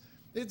mean,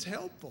 it's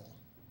helpful.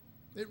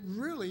 It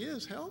really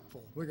is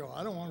helpful. We go,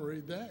 I don't want to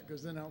read that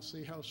because then I'll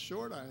see how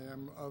short I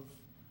am of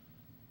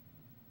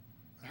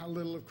how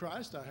little of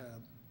Christ I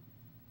have.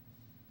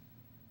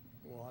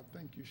 Well, I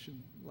think you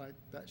should,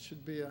 that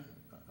should be a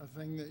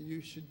thing that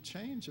you should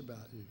change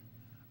about you.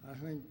 I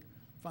think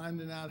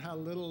finding out how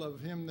little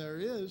of him there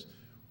is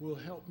will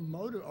help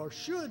motivate, or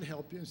should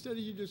help you, instead of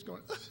you just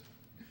going,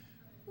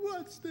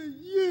 what's the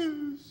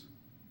use?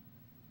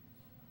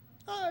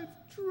 I've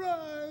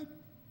tried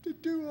to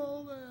do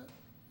all that.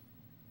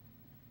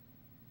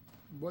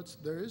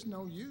 There is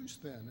no use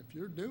then if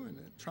you're doing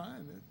it,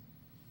 trying it.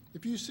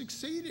 If you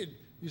succeeded,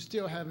 you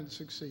still haven't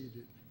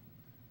succeeded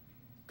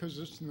because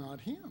it's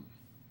not him.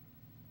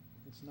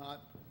 It's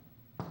not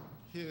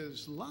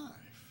his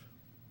life,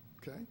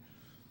 okay?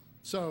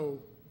 So,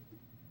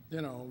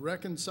 you know,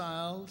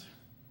 reconciled,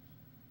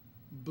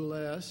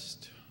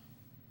 blessed.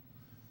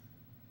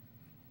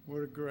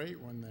 What a great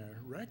one there.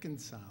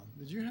 Reconciled.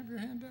 Did you have your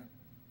hand up?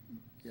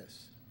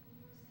 Yes.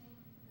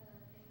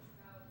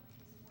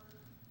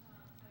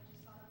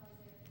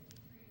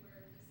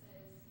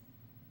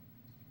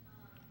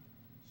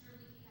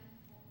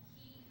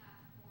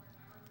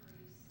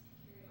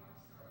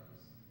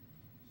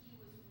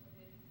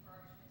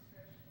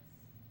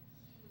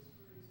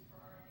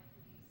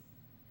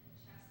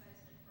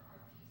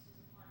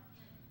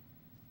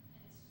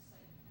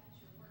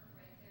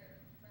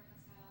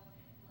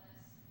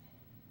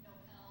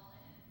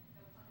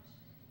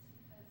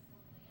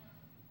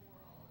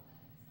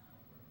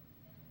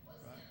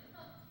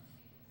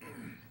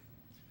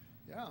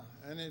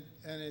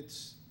 And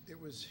it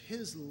was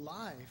his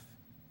life,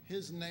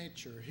 his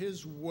nature,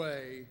 his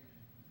way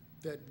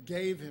that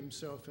gave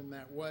himself in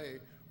that way,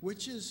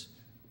 which is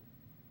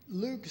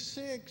Luke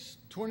 6,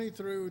 20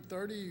 through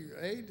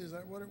 38, is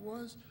that what it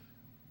was?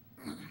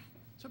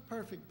 It's a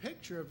perfect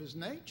picture of his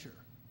nature.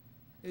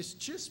 It's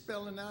just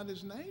spelling out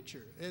his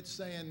nature. It's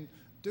saying,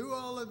 do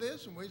all of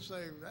this, and we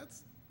say,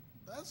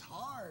 that's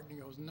hard. And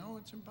he goes, no,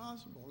 it's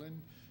impossible.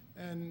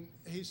 And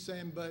he's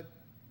saying, but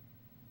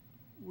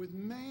with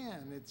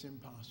man, it's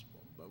impossible.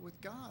 But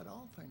with God,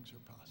 all things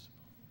are possible.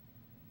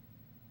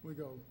 We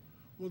go,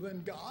 well,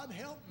 then God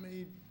help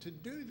me to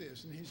do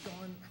this. And he's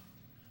going,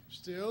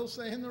 still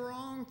saying the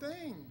wrong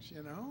things,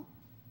 you know.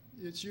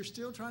 You're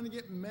still trying to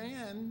get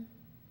man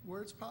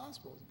where it's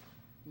possible.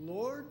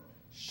 Lord,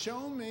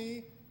 show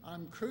me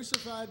I'm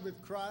crucified with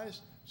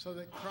Christ so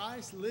that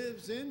Christ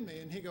lives in me.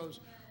 And he goes,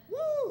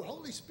 woo,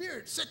 Holy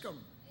Spirit, sick 'em.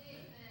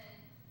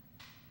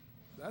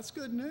 That's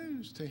good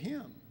news to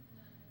him.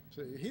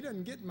 See, he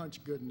doesn't get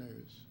much good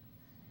news.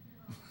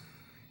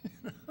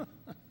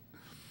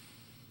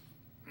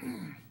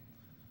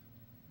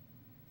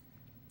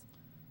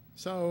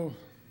 So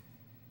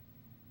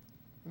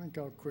I think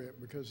I'll quit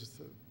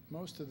because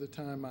most of the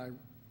time I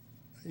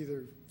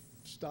either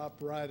stop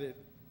right at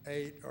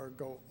 8 or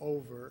go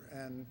over,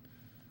 and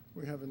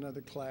we have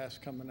another class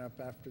coming up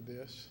after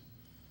this.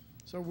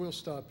 So we'll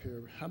stop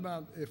here. How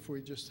about if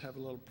we just have a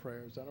little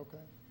prayer? Is that okay?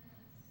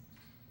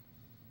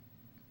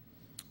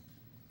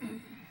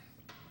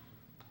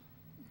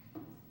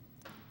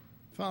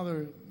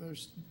 Father,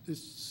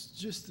 it's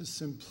just the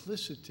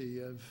simplicity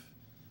of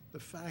the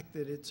fact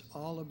that it's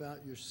all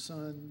about your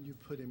Son. You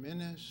put him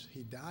in us.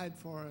 He died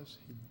for us.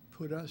 He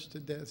put us to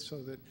death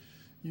so that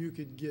you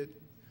could get,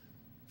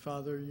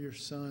 Father, your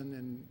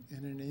Son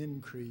in an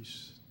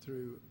increase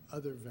through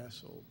other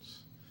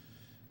vessels.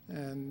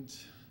 And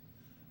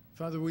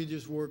Father, we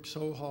just work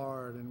so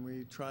hard, and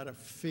we try to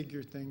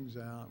figure things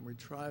out, and we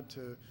try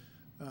to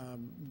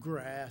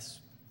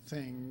grasp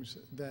things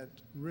that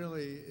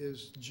really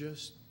is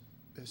just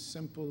as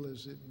simple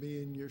as it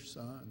being your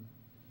Son,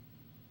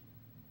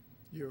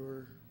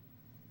 your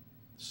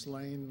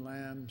slain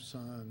lamb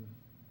Son.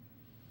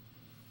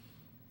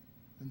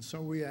 And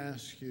so we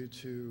ask you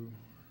to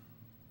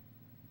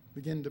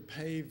begin to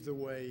pave the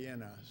way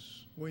in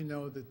us. We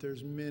know that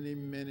there's many,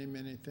 many,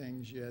 many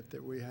things yet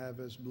that we have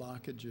as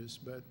blockages,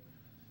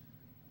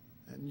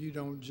 and you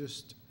didn't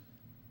just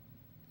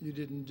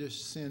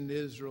send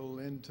Israel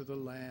into the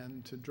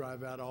land to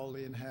drive out all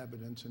the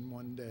inhabitants in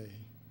one day.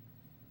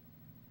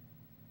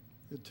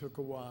 It took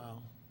a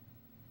while.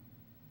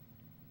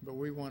 But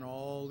we want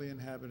all the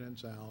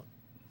inhabitants out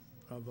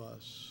of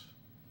us.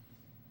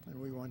 And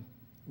we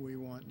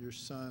want your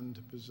Son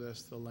to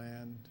possess the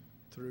land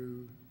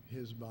through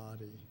his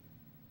body.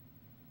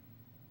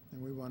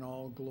 And we want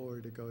all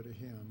glory to go to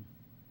him.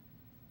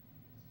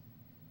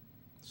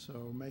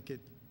 So make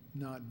it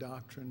not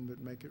doctrine, but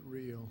make it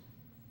real.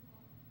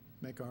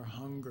 Make our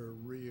hunger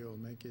real.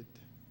 Make it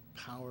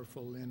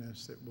powerful in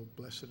us that will,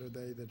 blessed are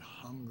they that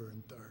hunger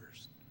and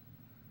thirst,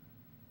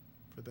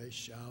 for they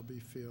shall be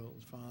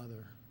filled.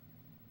 Father,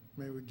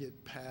 may we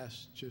get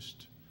past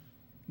just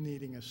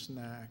needing a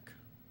snack.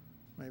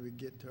 May we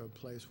get to a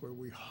place where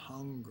we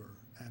hunger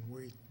and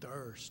we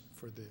thirst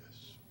for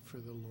this, for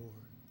the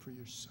Lord, for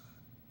your Son.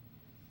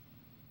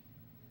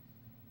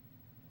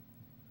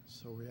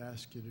 So we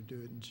ask you to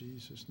do it in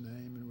Jesus'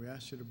 name, and we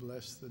ask you to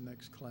bless the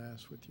next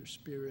class with your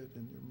spirit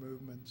and your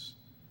movements,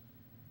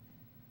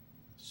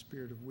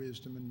 spirit of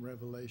wisdom and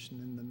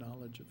revelation in the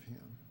knowledge of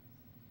him,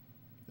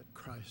 that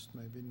Christ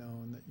may be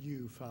known, that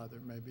you, Father,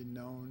 may be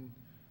known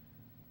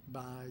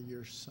by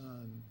your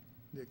Son,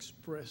 the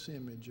express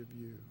image of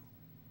you.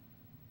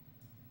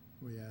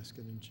 We ask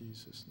it in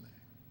Jesus'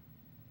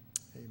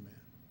 name. Amen.